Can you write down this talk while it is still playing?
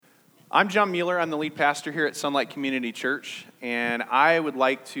I'm John Mueller. I'm the lead pastor here at Sunlight Community Church, and I would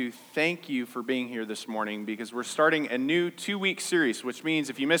like to thank you for being here this morning because we're starting a new 2-week series, which means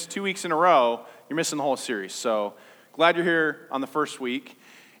if you miss 2 weeks in a row, you're missing the whole series. So glad you're here on the first week.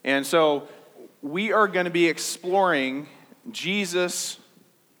 And so we are going to be exploring Jesus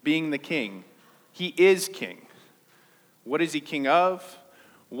being the king. He is king. What is he king of?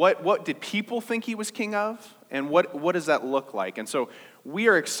 What did people think he was king of? And what does that look like? And so we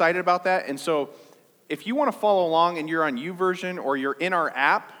are excited about that. And so if you want to follow along and you're on YouVersion or you're in our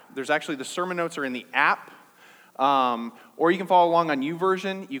app, there's actually the sermon notes are in the app. Or you can follow along on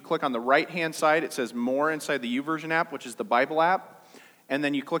YouVersion. You click on the right-hand side. It says More inside the YouVersion app, which is the Bible app. And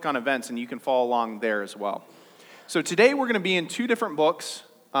then you click on Events, and you can follow along there as well. So today we're going to be in 2 different books.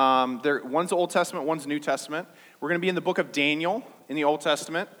 One's Old Testament, one's New Testament. We're going to be in the book of Daniel in the Old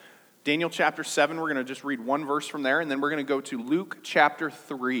Testament. Daniel chapter 7, we're going to just read one verse from there, and then we're going to go to Luke chapter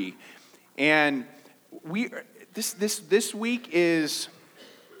 3. And this week is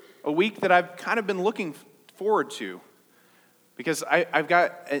a week that I've kind of been looking forward to because I've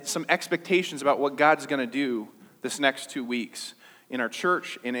got some expectations about what God's going to do this next 2 weeks in our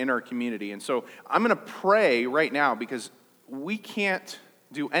church and in our community. And so I'm going to pray right now because we can't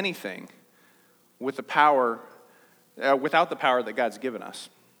do anything with the power, without the power that God's given us.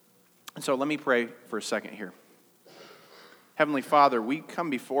 And so let me pray for a second here. Heavenly Father, we come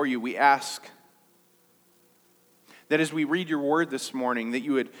before you. We ask that as we read your word this morning, that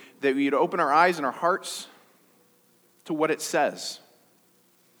you would open our eyes and our hearts to what it says.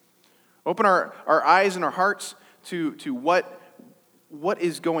 Open our eyes and our hearts to what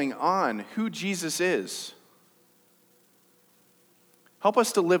is going on, who Jesus is. Help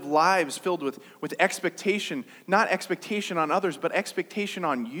us to live lives filled with expectation, not expectation on others, but expectation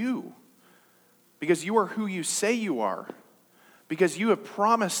on you. Because you are who you say you are. Because you have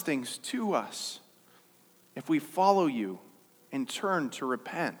promised things to us. If we follow you and turn to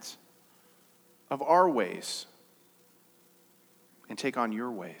repent of our ways and take on your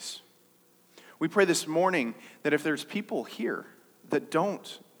ways. We pray this morning that if there's people here that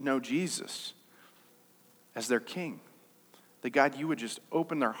don't know Jesus as their king, that God, you would just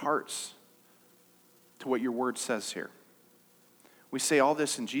open their hearts to what your word says here. We say all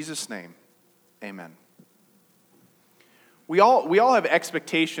this in Jesus' name. Amen. We all have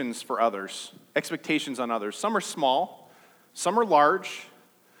expectations for others, expectations on others. Some are small, some are large,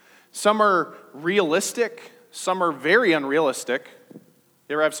 some are realistic, some are very unrealistic. You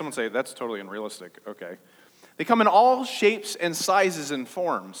ever have someone say, that's totally unrealistic? Okay. They come in all shapes and sizes and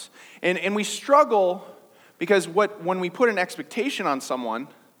forms. And we struggle because when we put an expectation on someone,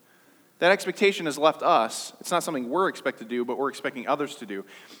 that expectation has left us. It's not something we're expected to do, but we're expecting others to do.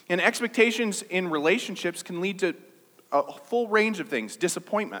 And expectations in relationships can lead to a full range of things,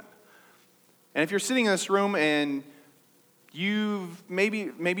 disappointment. And if you're sitting in this room and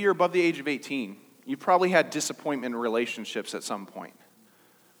maybe you're above the age of 18, you probably had disappointment in relationships at some point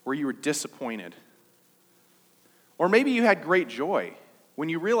where you were disappointed. Or maybe you had great joy when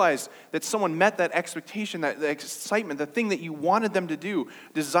you realized that someone met that expectation, that excitement, the thing that you wanted them to do,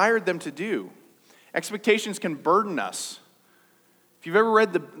 desired them to do. Expectations can burden us. If you've ever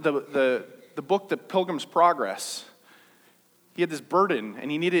read the book, The Pilgrim's Progress, he had this burden,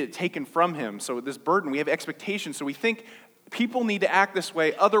 and he needed it taken from him. So this burden, we have expectations. So we think people need to act this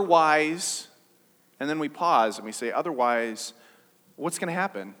way, otherwise, and then we pause and we say, otherwise, what's going to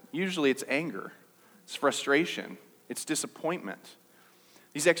happen? Usually it's anger, it's frustration, it's disappointment.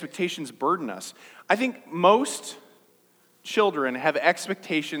 These expectations burden us. I think most children have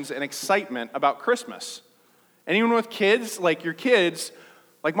expectations and excitement about Christmas. Anyone with kids, like your kids,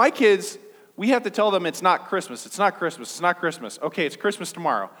 like my kids, we have to tell them it's not Christmas, it's not Christmas, it's not Christmas. Okay, it's Christmas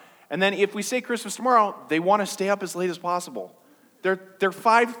tomorrow. And then if we say Christmas tomorrow, they want to stay up as late as possible. They're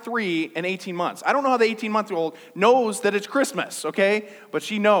 5, 3, and 18 months. I don't know how the 18-month-old knows that it's Christmas, okay? But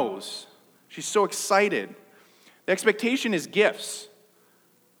she knows. She's so excited. The expectation is gifts.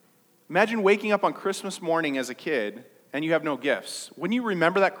 Imagine waking up on Christmas morning as a kid and you have no gifts. Wouldn't you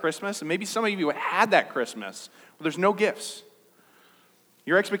remember that Christmas? And maybe some of you had that Christmas where there's no gifts.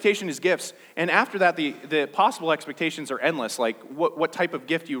 Your expectation is gifts. And after that, the possible expectations are endless, like what type of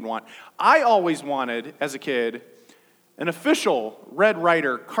gift you would want. I always wanted, as a kid, an official Red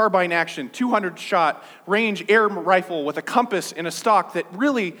Ryder carbine action 200-shot range air rifle with a compass and a stock that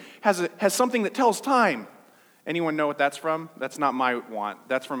really has something that tells time. Anyone know what that's from? That's not my want.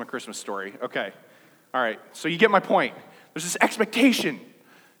 That's from A Christmas Story. Okay. All right. So you get my point. There's this expectation.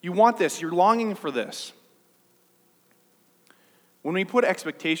 You want this. You're longing for this. When we put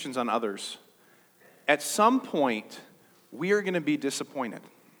expectations on others, at some point, we are going to be disappointed.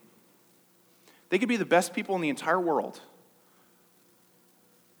 They could be the best people in the entire world,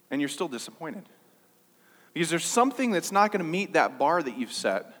 and you're still disappointed. Because there's something that's not going to meet that bar that you've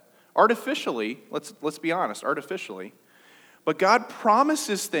set. Artificially, let's be honest, artificially. But God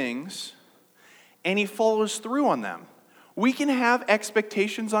promises things, and he follows through on them. We can have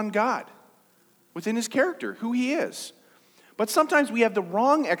expectations on God within his character, who he is. But sometimes we have the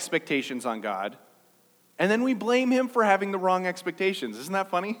wrong expectations on God, and then we blame him for having the wrong expectations. Isn't that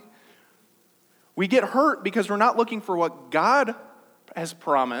funny? We get hurt because we're not looking for what God has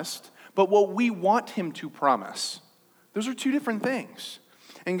promised, but what we want him to promise. Those are two different things.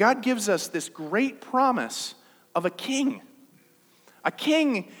 And God gives us this great promise of a king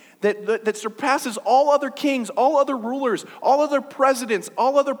that surpasses all other kings, all other rulers, all other presidents,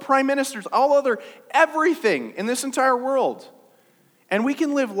 all other prime ministers, all other everything in this entire world. And we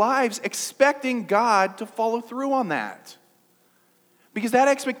can live lives expecting God to follow through on that. Because that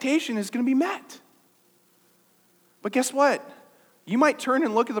expectation is going to be met. But guess what? You might turn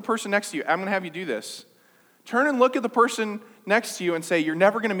and look at the person next to you. I'm going to have you do this. Turn and look at the person next to you and say, you're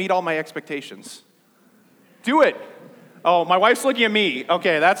never going to meet all my expectations. Do it. Oh, my wife's looking at me.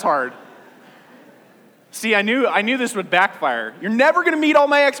 Okay, that's hard. See, I knew this would backfire. You're never going to meet all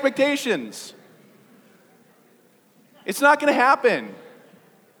my expectations. It's not going to happen.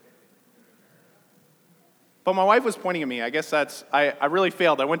 But my wife was pointing at me. I guess I really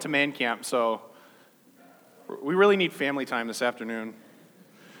failed. I went to man camp, so we really need family time this afternoon.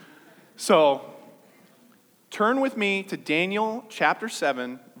 So, turn with me to Daniel chapter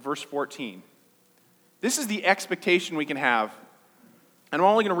 7, verse 14. This is the expectation we can have. And I'm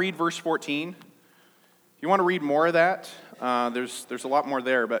only going to read verse 14. If you want to read more of that, there's a lot more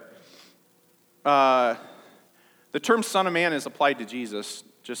there. But the term Son of Man is applied to Jesus.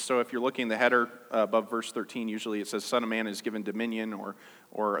 Just so if you're looking at the header above verse 13, usually it says Son of Man is given dominion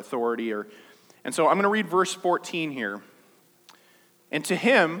or authority. And so I'm going to read verse 14 here. And to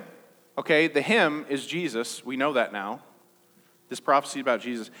him, okay, the him is Jesus. We know that now. This prophecy about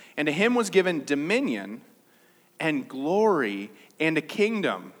Jesus. And to him was given dominion and glory and a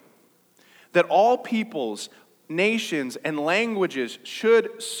kingdom, that all peoples, nations, and languages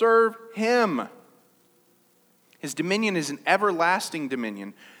should serve him. His dominion is an everlasting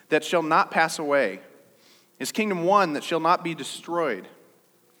dominion that shall not pass away. His kingdom one that shall not be destroyed.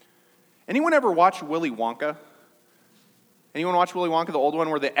 Anyone ever watch Willy Wonka? Anyone watch Willy Wonka, the old one,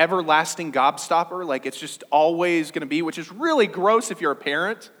 where the everlasting gobstopper, like it's just always going to be, which is really gross if you're a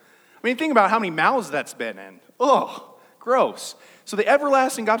parent. I mean, think about how many mouths that's been in. Ugh, gross. So the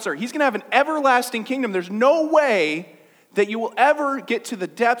everlasting gobstopper, he's going to have an everlasting kingdom. There's no way that you will ever get to the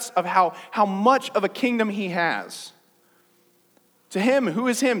depths of how much of a kingdom he has. To him, who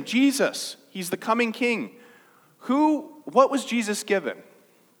is him? Jesus. He's the coming king. What was Jesus given?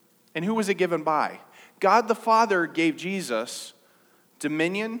 And who was it given by? God the Father gave Jesus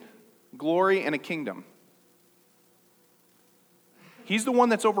dominion, glory, and a kingdom. He's the one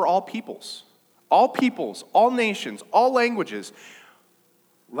that's over all peoples, all nations, all languages.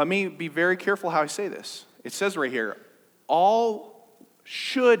 Let me be very careful how I say this. It says right here, all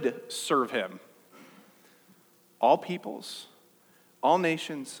should serve him. All peoples, all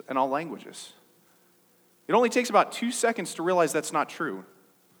nations, and all languages. It only takes about 2 seconds to realize that's not true.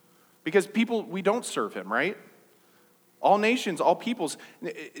 Because we don't serve him, right? All nations, all peoples.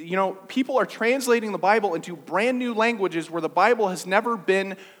 People are translating the Bible into brand new languages where the Bible has never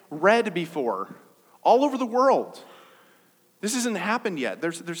been read before. All over the world. This hasn't happened yet.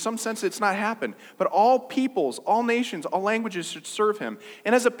 There's some sense it's not happened. But all peoples, all nations, all languages should serve him.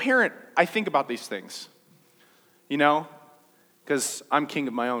 And as a parent, I think about these things. Because I'm king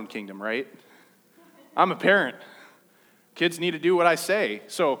of my own kingdom, right? I'm a parent. Kids need to do what I say.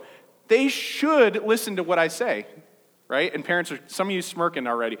 So they should listen to what I say, right? And parents some of you smirking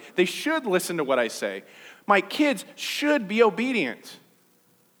already. They should listen to what I say. My kids should be obedient.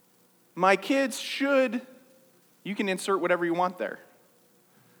 My kids should, you can insert whatever you want there.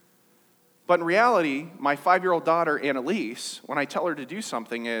 But in reality, my 5-year-old daughter, Annalise, when I tell her to do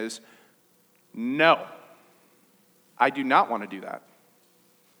something is, no, I do not want to do that.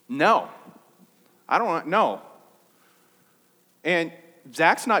 No, I don't want, no. And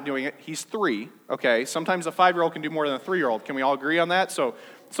Zach's not doing it. He's 3, okay? Sometimes a 5-year-old can do more than a 3-year-old. Can we all agree on that? So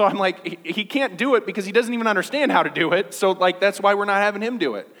I'm like, he can't do it because he doesn't even understand how to do it. So that's why we're not having him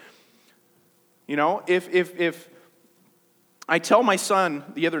do it. If I tell my son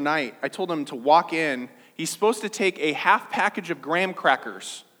the other night, I told him to walk in. He's supposed to take a half package of graham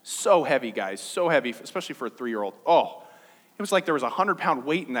crackers. So heavy, guys, so heavy, especially for a 3-year-old. Oh, it was like there was a 100-pound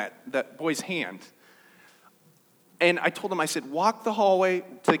weight in that boy's hand. And I told him, I said, walk the hallway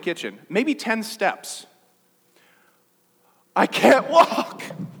to the kitchen, maybe 10 steps. I can't walk.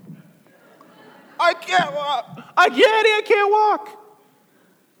 I can't walk. I can't walk.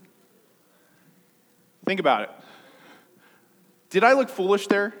 Think about it. Did I look foolish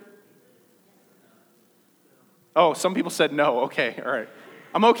there? Oh, some people said no. Okay, all right.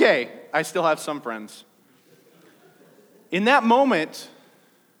 I'm okay. I still have some friends. In that moment,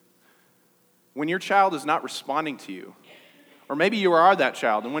 when your child is not responding to you, or maybe you are that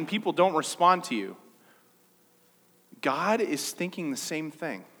child, and when people don't respond to you, God is thinking the same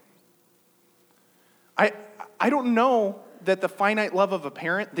thing. I don't know that the finite love of a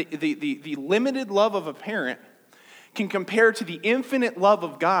parent, the limited love of a parent, can compare to the infinite love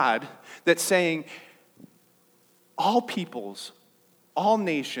of God that's saying, all peoples, all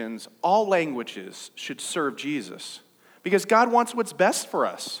nations, all languages should serve Jesus. Because God wants what's best for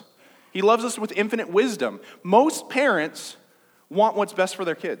us. He loves us with infinite wisdom. Most parents want what's best for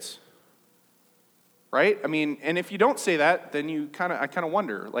their kids. Right? I mean, and if you don't say that, then I kind of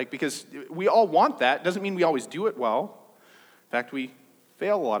wonder, because we all want that. Doesn't mean we always do it well. In fact, we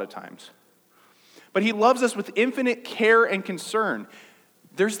fail a lot of times. But he loves us with infinite care and concern.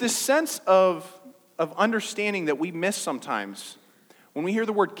 There's this sense of understanding that we miss sometimes. When we hear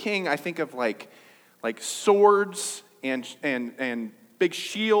the word king, I think of like swords and big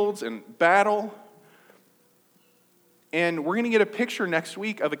shields and battle. And we're going to get a picture next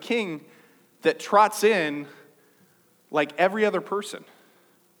week of a king that trots in like every other person.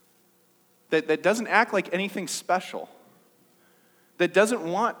 That doesn't act like anything special. That doesn't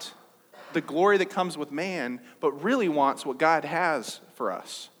want the glory that comes with man, but really wants what God has for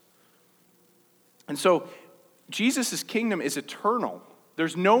us. And so, Jesus' kingdom is eternal.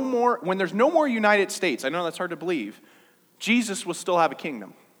 When there's no more United States, I know that's hard to believe, Jesus will still have a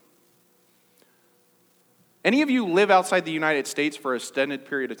kingdom. Any of you live outside the United States for an extended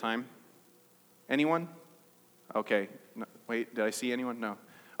period of time? Anyone? Okay. No, wait, did I see anyone? No.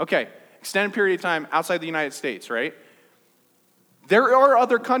 Okay. Extended period of time outside the United States, right? There are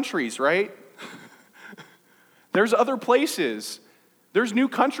other countries, right? There's other places. There's new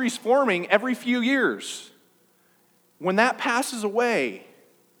countries forming every few years. When that passes away,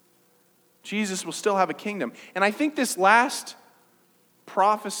 Jesus will still have a kingdom. And I think this last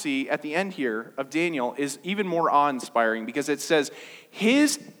prophecy at the end here of Daniel is even more awe-inspiring because it says,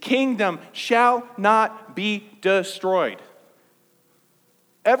 his kingdom shall not be destroyed.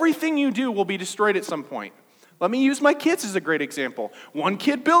 Everything you do will be destroyed at some point. Let me use my kids as a great example. One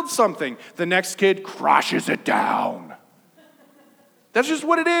kid builds something, the next kid crashes it down. That's just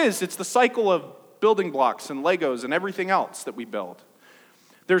what it is. It's the cycle of building blocks and Legos and everything else that we build.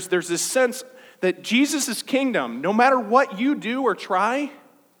 There's this sense that Jesus' kingdom, no matter what you do or try,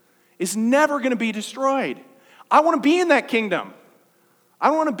 is never going to be destroyed. I want to be in that kingdom. I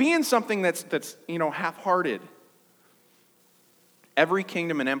don't want to be in something that's half-hearted. Every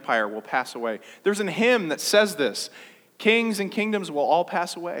kingdom and empire will pass away. There's a hymn that says this: kings and kingdoms will all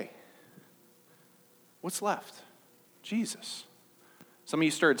pass away. What's left? Jesus. Some of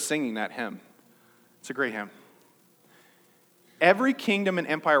you started singing that hymn. It's a great hymn. Every kingdom and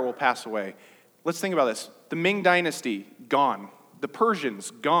empire will pass away. Let's think about this. The Ming Dynasty, gone. The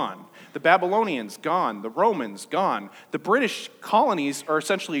Persians, gone. The Babylonians, gone. The Romans, gone. The British colonies are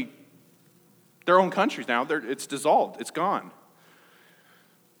essentially their own countries now. It's dissolved. It's gone.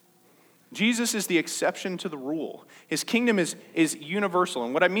 Jesus is the exception to the rule. His kingdom is universal.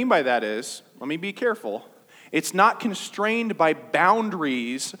 And what I mean by that is, let me be careful, it's not constrained by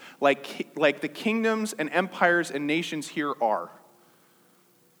boundaries like the kingdoms and empires and nations here are.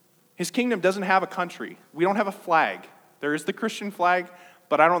 His kingdom doesn't have a country. We don't have a flag. There is the Christian flag,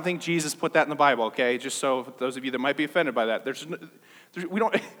 but I don't think Jesus put that in the Bible, okay? Just so those of you that might be offended by that.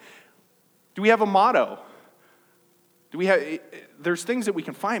 Do we have a motto? There's things that we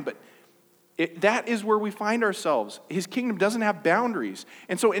can find, but that is where we find ourselves. His kingdom doesn't have boundaries.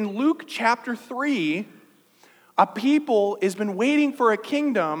 And so in Luke chapter 3, a people has been waiting for a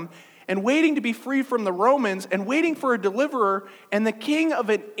kingdom and waiting to be free from the Romans and waiting for a deliverer and the king of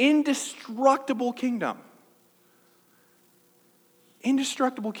an indestructible kingdom.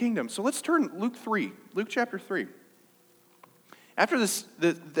 Indestructible kingdom. So let's turn Luke chapter 3. After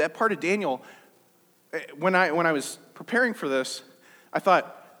that part of Daniel, when I was preparing for this, I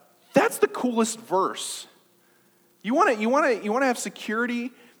thought, that's the coolest verse. You want to have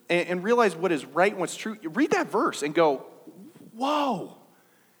security and realize what is right and what's true. You read that verse and go, whoa.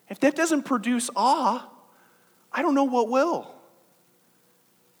 If that doesn't produce awe, I don't know what will.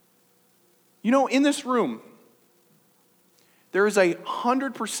 In this room, there is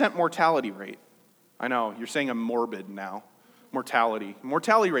 100% mortality rate. I know, you're saying I'm morbid now. Mortality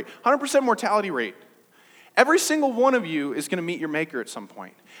rate, 100% mortality rate. Every single one of you is going to meet your maker at some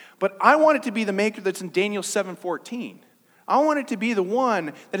point. But I want it to be the maker that's in Daniel 7:14. I want it to be the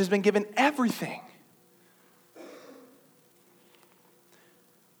one that has been given everything.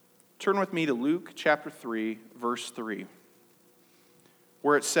 Turn with me to Luke chapter 3, verse 3,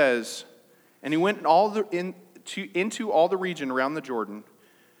 where it says, and he went into all the region around the Jordan.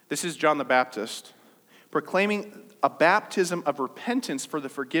 This is John the Baptist, proclaiming a baptism of repentance for the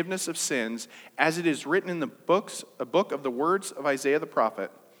forgiveness of sins, as it is written in a book of the words of Isaiah the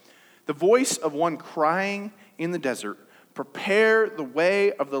prophet. The voice of one crying in the desert, prepare the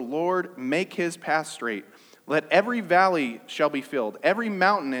way of the Lord, make his path straight. Let every valley shall be filled, every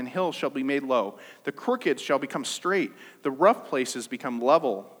mountain and hill shall be made low. The crooked shall become straight, the rough places become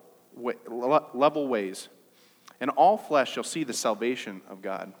level ways. And all flesh shall see the salvation of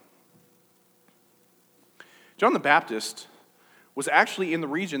God. John the Baptist was actually in the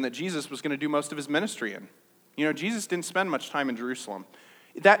region that Jesus was going to do most of his ministry in. You know, Jesus didn't spend much time in Jerusalem.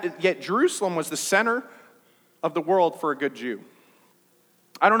 Yet Jerusalem was the center of the world for a good Jew.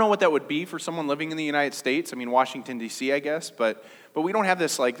 I don't know what that would be for someone living in the United States. I mean, Washington, D.C., I guess. But we don't have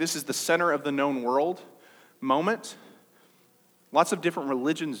this, like, this is the center of the known world moment. Lots of different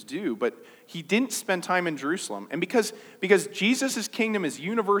religions do, but he didn't spend time in Jerusalem. And because Jesus' kingdom is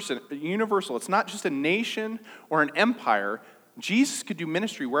universal, it's not just a nation or an empire, Jesus could do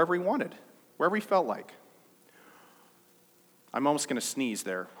ministry wherever he wanted, wherever he felt like. I'm almost going to sneeze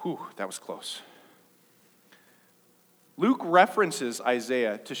there. Whew, that was close. Luke references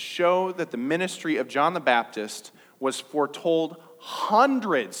Isaiah to show that the ministry of John the Baptist was foretold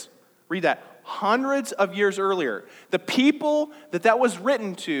hundreds of years earlier. The people that was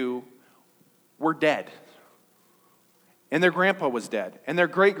written to were dead. And their grandpa was dead. And their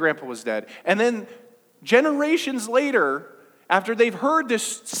great-grandpa was dead. And then generations later, after they've heard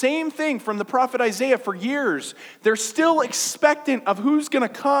this same thing from the prophet Isaiah for years, they're still expectant of who's going to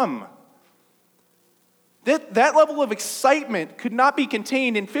come. That level of excitement could not be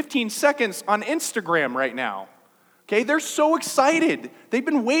contained in 15 seconds on Instagram right now. Okay, they're so excited. They've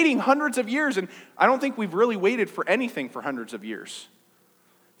been waiting hundreds of years, and I don't think we've really waited for anything for hundreds of years.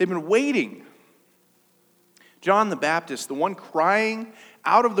 They've been waiting. John the Baptist, the one crying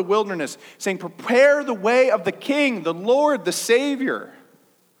out of the wilderness, saying, prepare the way of the King, the Lord, the Savior.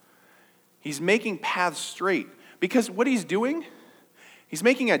 He's making paths straight. Because what he's doing, he's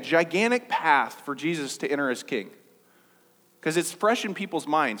making a gigantic path for Jesus to enter as King. Because it's fresh in people's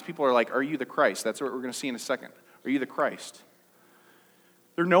minds. People are like, are you the Christ? That's what we're going to see in a second. Are you the Christ?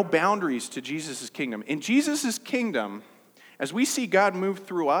 There are no boundaries to Jesus' kingdom. In Jesus' kingdom, as we see God move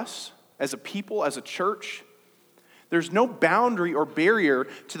through us, as a people, as a church, there's no boundary or barrier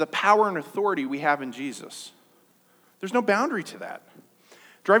to the power and authority we have in Jesus. There's no boundary to that.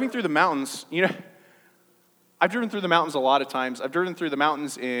 Driving through the mountains, I've driven through the mountains a lot of times. I've driven through the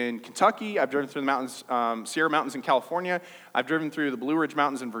mountains in Kentucky. I've driven through the mountains, Sierra Mountains in California. I've driven through the Blue Ridge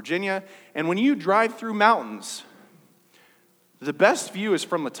Mountains in Virginia. And when you drive through mountains, the best view is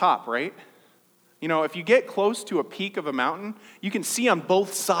from the top, right? If you get close to a peak of a mountain, you can see on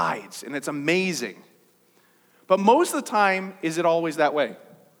both sides, and it's amazing. But most of the time, is it always that way?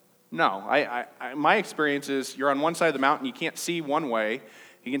 No. My experience is you're on one side of the mountain, you can't see one way,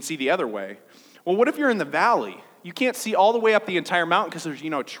 you can see the other way. Well, what if you're in the valley? You can't see all the way up the entire mountain because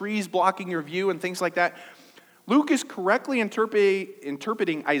there's, trees blocking your view and things like that. Luke is correctly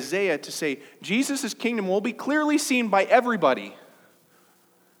interpreting Isaiah to say Jesus' kingdom will be clearly seen by everybody.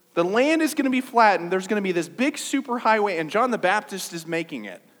 The land is going to be flattened. There's going to be this big superhighway, and John the Baptist is making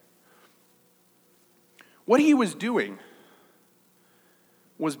it. What he was doing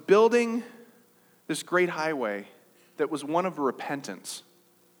was building this great highway that was one of repentance.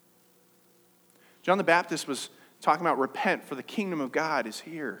 John the Baptist was talking about repent, for the kingdom of God is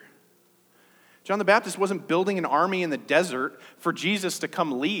here. John the Baptist wasn't building an army in the desert for Jesus to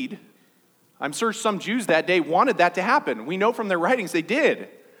come lead. I'm sure some Jews that day wanted that to happen. We know from their writings they did.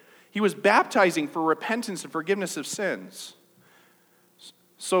 He was baptizing for repentance and forgiveness of sins.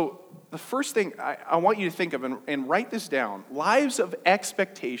 So the first thing I want you to think of and write this down, lives of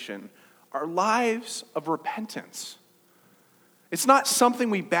expectation are lives of repentance. It's not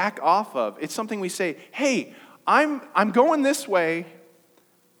something we back off of. It's something we say, hey, I'm going this way,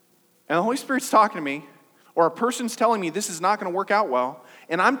 and the Holy Spirit's talking to me, or a person's telling me this is not going to work out well,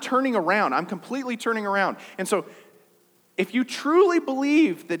 and I'm turning around. I'm completely turning around. And so if you truly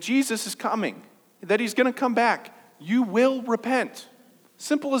believe that Jesus is coming, that he's going to come back, you will repent.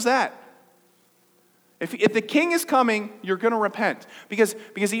 Simple as that. If the king is coming, you're going to repent. Because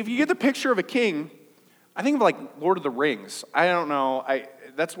if you get the picture of a king, I think of like Lord of the Rings. I don't know.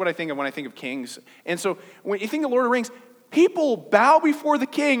 That's what I think of when I think of kings. And so when you think of Lord of the Rings, people bow before the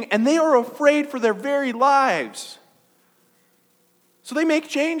king and they are afraid for their very lives. So they make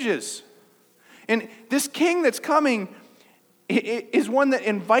changes. And this king that's coming is one that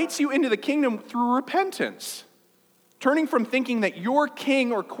invites you into the kingdom through repentance. Turning from thinking that you're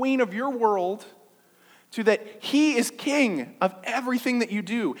king or queen of your world to that he is king of everything that you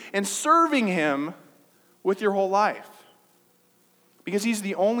do and serving him with your whole life. Because he's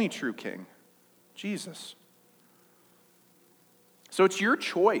the only true king, Jesus. So it's your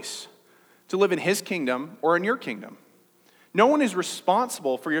choice to live in his kingdom or in your kingdom. No one is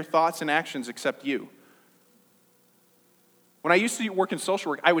responsible for your thoughts and actions except you. When I used to work in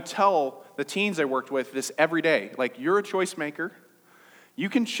social work, I would tell the teens I worked with this every day. Like, you're a choice maker. You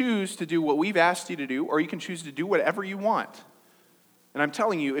can choose to do what we've asked you to do, or you can choose to do whatever you want. And I'm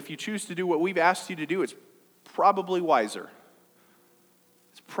telling you, if you choose to do what we've asked you to do, it's probably wiser.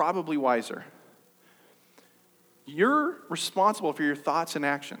 It's probably wiser. You're responsible for your thoughts and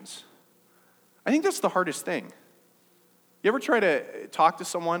actions. I think that's the hardest thing. You ever try to talk to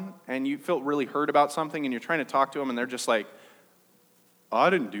someone and you feel really hurt about something and you're trying to talk to them and they're just like, oh, I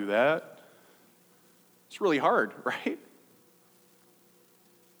didn't do that. It's really hard, right?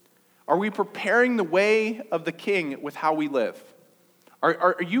 Are we preparing the way of the king with how we live?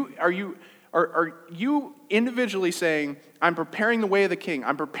 Are you individually saying, I'm preparing the way of the king.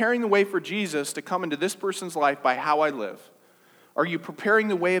 I'm preparing the way for Jesus to come into this person's life by how I live? Are you preparing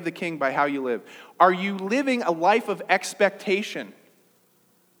the way of the king by how you live? Are you living a life of expectation?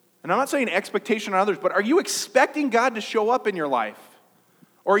 And I'm not saying expectation on others, but are you expecting God to show up in your life?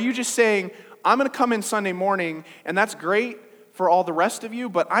 Or are you just saying, I'm going to come in Sunday morning, and that's great for all the rest of you,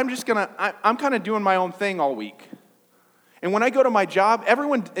 but I'm kind of doing my own thing all week. And when I go to my job,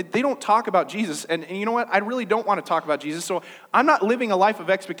 everyone, they don't talk about Jesus. And you know what? I really don't want to talk about Jesus, so I'm not living a life of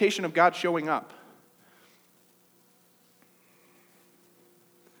expectation of God showing up.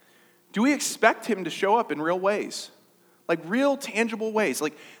 Do we expect him to show up in real ways? Like real tangible ways?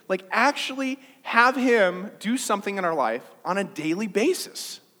 Like actually have him do something in our life on a daily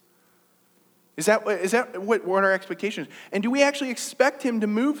basis? Is that what our expectations? And do we actually expect him to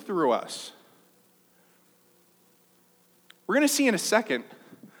move through us? We're going to see in a second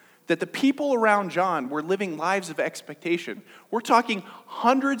that the people around John were living lives of expectation. We're talking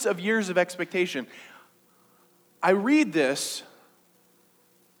hundreds of years of expectation. I read this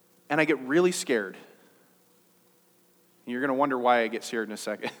and I get really scared. You're going to wonder why I get scared in a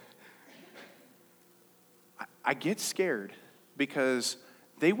second. I get scared because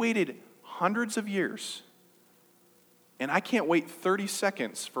they waited hundreds of years, and I can't wait 30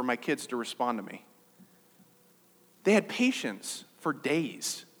 seconds for my kids to respond to me. They had patience for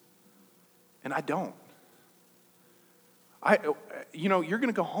days, and I don't. You're going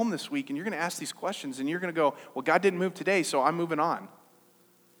to go home this week, and you're going to ask these questions, and you're going to go, well, God didn't move today, so I'm moving on.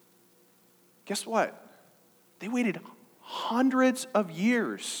 Guess what? They waited hundreds of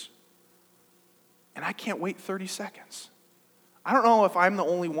years, and I can't wait 30 seconds. I don't know if I'm the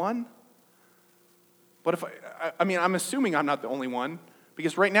only one, but I'm assuming I'm not the only one,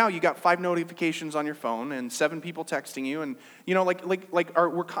 because right now you got 5 notifications on your phone and 7 people texting you, and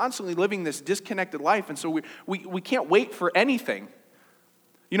we're constantly living this disconnected life, and so we can't wait for anything.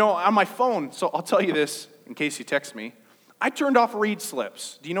 On my phone, so I'll tell you this in case you text me, I turned off read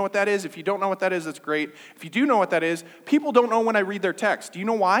slips. Do you know what that is? If you don't know what that is, that's great. If you do know what that is, people don't know when I read their text. Do you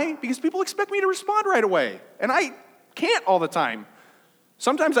know why? Because people expect me to respond right away, and I can't all the time.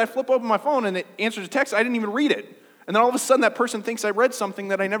 Sometimes I flip open my phone and it answers a text, I didn't even read it. And then all of a sudden that person thinks I read something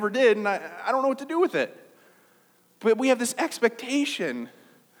that I never did, and I don't know what to do with it. But we have this expectation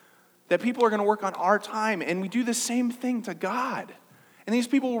that people are going to work on our time, and we do the same thing to God. And these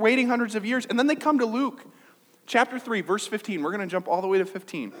people were waiting hundreds of years, and then they come to Luke chapter 3, verse 15. We're going to jump all the way to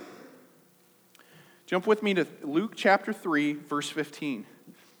 15. Jump with me to Luke chapter 3, verse 15.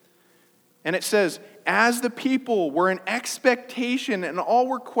 And it says, as the people were in expectation and all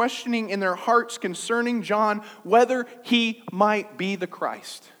were questioning in their hearts concerning John whether he might be the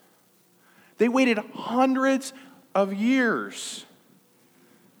Christ. They waited hundreds of years.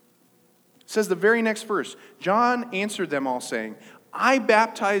 It says the very next verse, John answered them all saying, I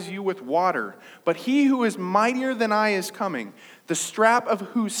baptize you with water, but he who is mightier than I is coming, the strap of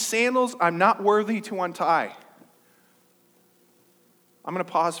whose sandals I'm not worthy to untie. I'm going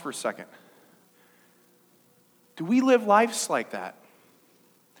to pause for a second. Do we live lives like that?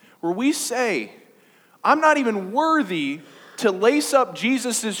 Where we say, I'm not even worthy to lace up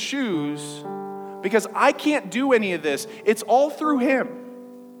Jesus' shoes because I can't do any of this. It's all through him.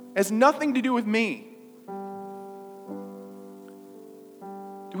 It has nothing to do with me.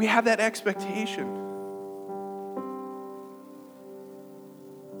 Do we have that expectation?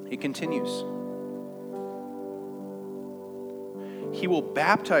 He continues. He will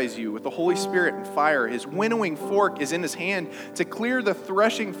baptize you with the Holy Spirit and fire. His winnowing fork is in his hand to clear the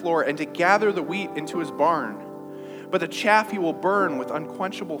threshing floor and to gather the wheat into his barn. But the chaff he will burn with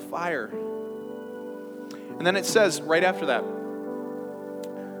unquenchable fire. And then it says right after that,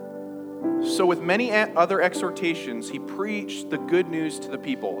 so with many other exhortations, he preached the good news to the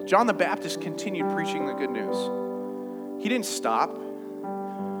people. John the Baptist continued preaching the good news. He didn't stop.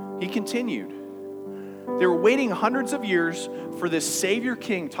 He continued. They were waiting hundreds of years for this Savior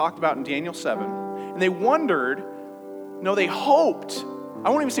King talked about in Daniel 7. And they wondered, no, they hoped. I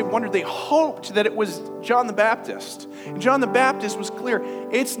won't even say wondered, they hoped that it was John the Baptist. And John the Baptist was clear,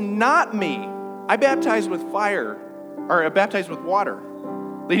 it's not me. I baptize with fire, or I baptize with water,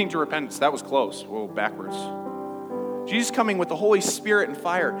 leading to repentance. That was close. Whoa, backwards. Jesus coming with the Holy Spirit and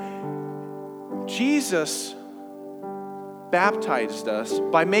fire. Jesus baptized us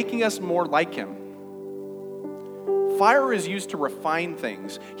by making us more like him. Fire is used to refine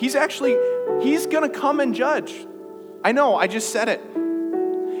things. He's going to come and judge. I know, I just said it.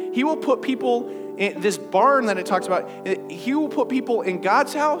 He will put people in this barn that it talks about. He will put people in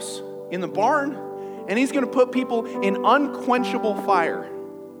God's house, in the barn, and he's going to put people in unquenchable fire.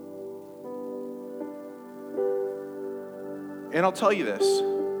 And I'll tell you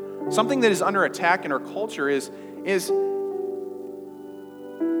this. Something that is under attack in our culture is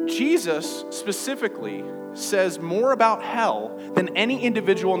Jesus specifically says more about hell than any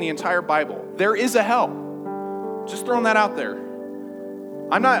individual in the entire Bible. There is a hell. Just throwing that out there.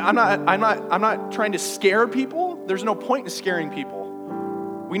 I'm not trying to scare people. There's no point in scaring people.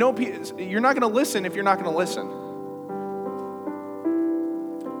 We know you're not going to listen if you're not going to listen.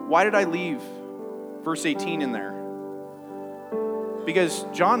 Why did I leave verse 18 in there? Because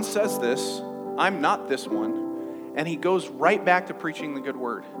John says this, I'm not this one, and he goes right back to preaching the good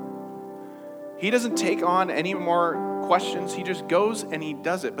word. He doesn't take on any more questions. He just goes and he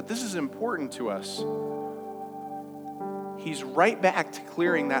does it. But this is important to us. He's right back to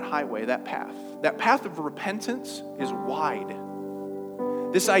clearing that highway, that path. That path of repentance is wide.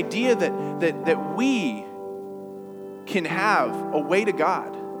 This idea that we can have a way to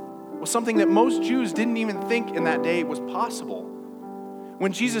God was something that most Jews didn't even think in that day was possible.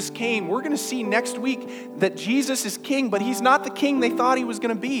 When Jesus came, we're going to see next week that Jesus is king, but he's not the king they thought he was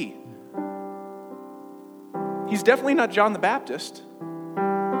going to be. He's definitely not John the Baptist.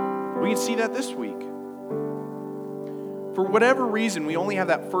 We can see that this week. For whatever reason, we only have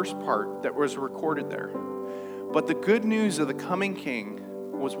that first part that was recorded there. But the good news of the coming king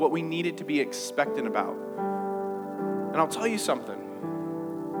was what we needed to be expectant about. And I'll tell you something.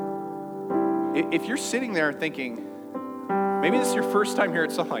 If you're sitting there thinking, maybe this is your first time here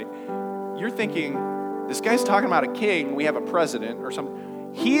at Sunlight, you're thinking, this guy's talking about a king, we have a president or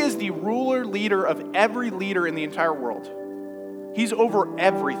something. He is the ruler, leader of every leader in the entire world. He's over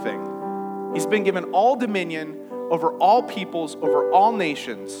everything. He's been given all dominion over all peoples, over all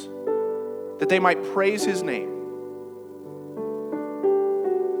nations, that they might praise his name.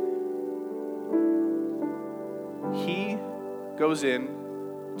 He goes in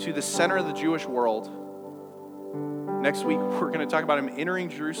to the center of the Jewish world. Next week, we're going to talk about him entering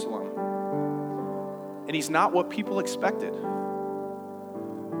Jerusalem. And he's not what people expected.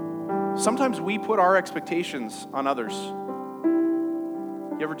 Sometimes we put our expectations on others.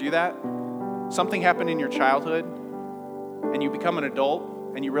 You ever do that? Something happened in your childhood, and you become an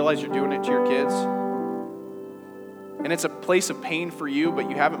adult, and you realize you're doing it to your kids. And it's a place of pain for you, but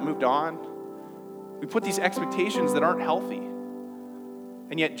you haven't moved on. We put these expectations that aren't healthy.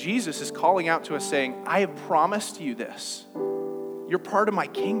 And yet Jesus is calling out to us saying, I have promised you this. You're part of my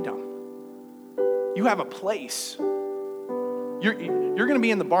kingdom. You have a place. You're going to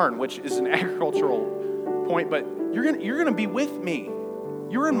be in the barn, which is an agricultural point, but you're going to be with me.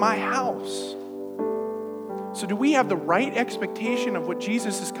 You're in my house. So do we have the right expectation of what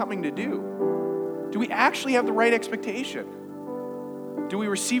Jesus is coming to do? Do we actually have the right expectation? Do we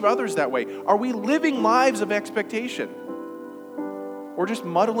receive others that way? Are we living lives of expectation? Or just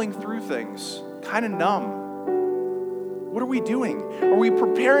muddling through things, kind of numb? What are we doing? Are we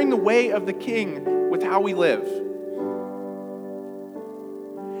preparing the way of the King with how we live?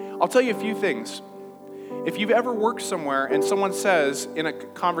 I'll tell you a few things. If you've ever worked somewhere and someone says in a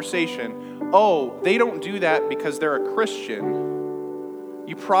conversation, oh, they don't do that because they're a Christian,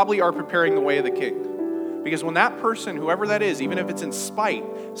 you probably are preparing the way of the King. Because when that person, whoever that is, even if it's in spite,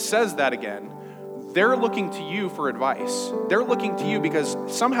 says that again, they're looking to you for advice. They're looking to you because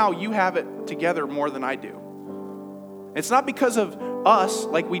somehow you have it together more than I do. It's not because of us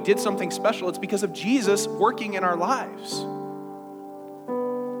like we did something special. It's because of Jesus working in our lives.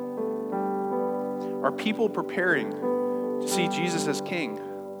 Are people preparing to see Jesus as King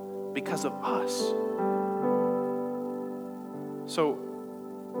because of us? So,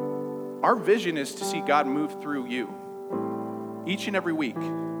 our vision is to see God move through you each and every week.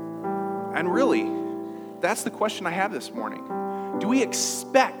 And really, that's the question I have this morning. Do we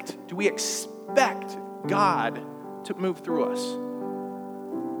expect God to move through us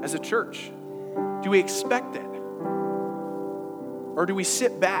as a church? Do we expect it? Or do we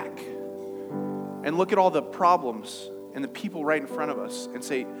sit back and look at all the problems and the people right in front of us and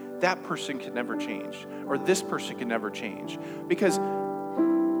say, that person can never change, or this person can never change? Because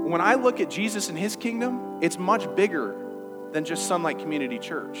when I look at Jesus and his kingdom, it's much bigger than just Sunlight Community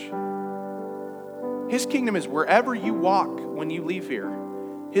Church. His kingdom is wherever you walk when you leave here.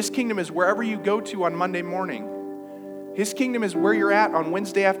 His kingdom is wherever you go to on Monday morning. His kingdom is where you're at on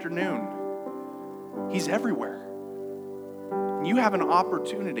Wednesday afternoon. He's everywhere. And you have an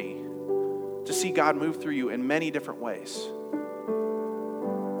opportunity to see God move through you in many different ways.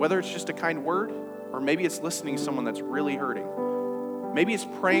 Whether it's just a kind word, or maybe it's listening to someone that's really hurting. Maybe it's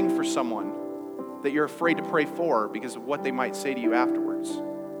praying for someone that you're afraid to pray for because of what they might say to you afterwards.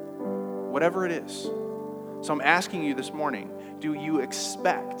 Whatever it is. So I'm asking you this morning, do we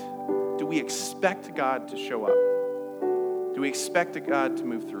expect God to show up? Do we expect God to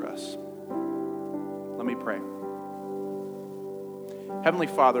move through us? Let me pray. Heavenly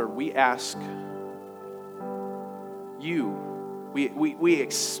Father, we ask you, we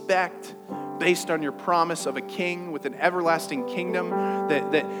expect, based on your promise of a king with an everlasting kingdom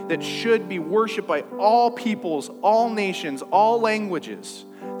that should be worshiped by all peoples, all nations, all languages,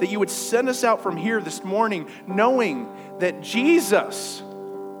 that you would send us out from here this morning knowing that Jesus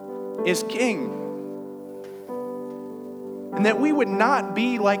is King. And that we would not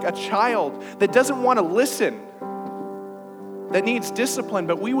be like a child that doesn't want to listen, that needs discipline,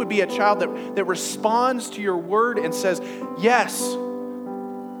 but we would be a child that responds to your word and says, yes,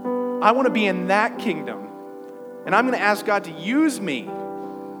 I want to be in that kingdom. And I'm going to ask God to use me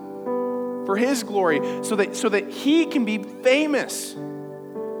for his glory so that he can be famous.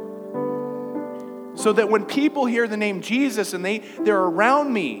 So that when people hear the name Jesus and they're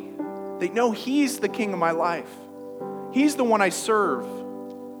around me, they know he's the king of my life. He's the one I serve.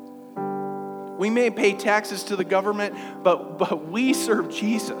 We may pay taxes to the government, but we serve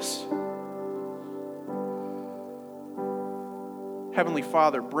Jesus. Heavenly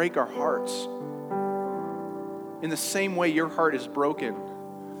Father, break our hearts in the same way your heart is broken.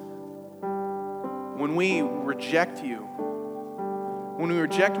 When we reject you, when we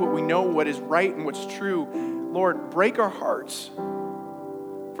reject what we know, what is right and what's true, Lord, break our hearts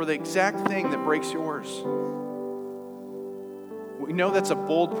for the exact thing that breaks yours. We know that's a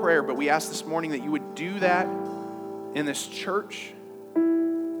bold prayer, but we ask this morning that you would do that in this church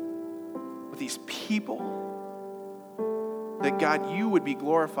with these people. That God, you would be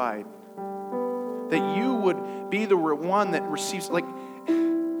glorified. That you would be the one that receives,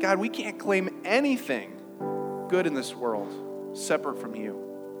 God, we can't claim anything good in this world separate from you.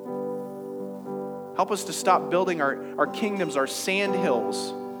 Help us to stop building our kingdoms, our sand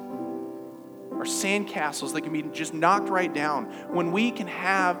hills, our sand castles that can be just knocked right down when we can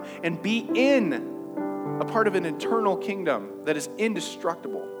have and be in a part of an eternal kingdom that is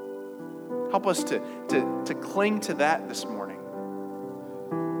indestructible. Help us to cling to that this morning.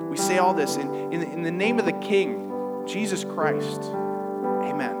 We say all this in the name of the King, Jesus Christ.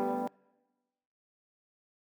 Amen.